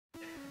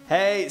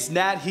Hey, it's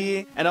Nat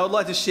here, and I would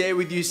like to share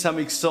with you some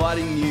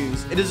exciting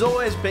news. It has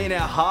always been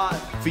our heart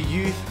for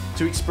youth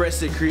to express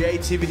their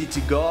creativity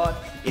to God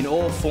in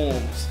all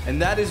forms.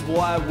 And that is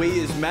why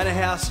we as Manor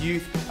House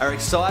Youth are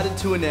excited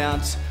to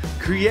announce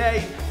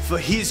Create for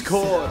His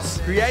Cause.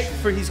 Create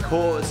for His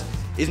Cause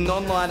is an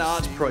online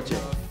arts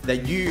project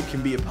that you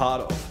can be a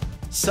part of.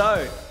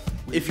 So,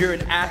 if you're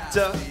an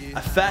actor,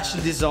 a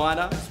fashion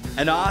designer,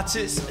 an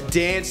artist, a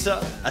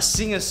dancer, a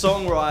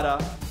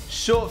singer-songwriter,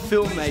 short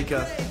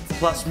filmmaker,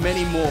 plus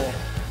many more,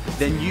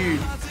 then you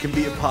can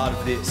be a part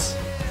of this.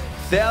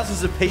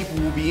 Thousands of people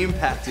will be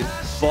impacted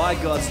by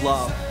God's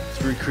love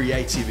through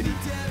creativity.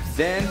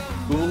 Then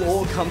we will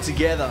all come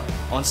together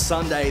on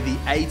Sunday the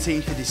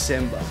 18th of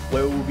December,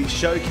 where we will be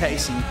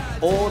showcasing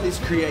all this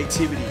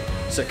creativity.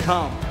 So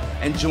come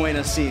and join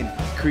us in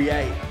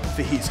Create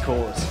for His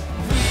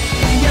Cause.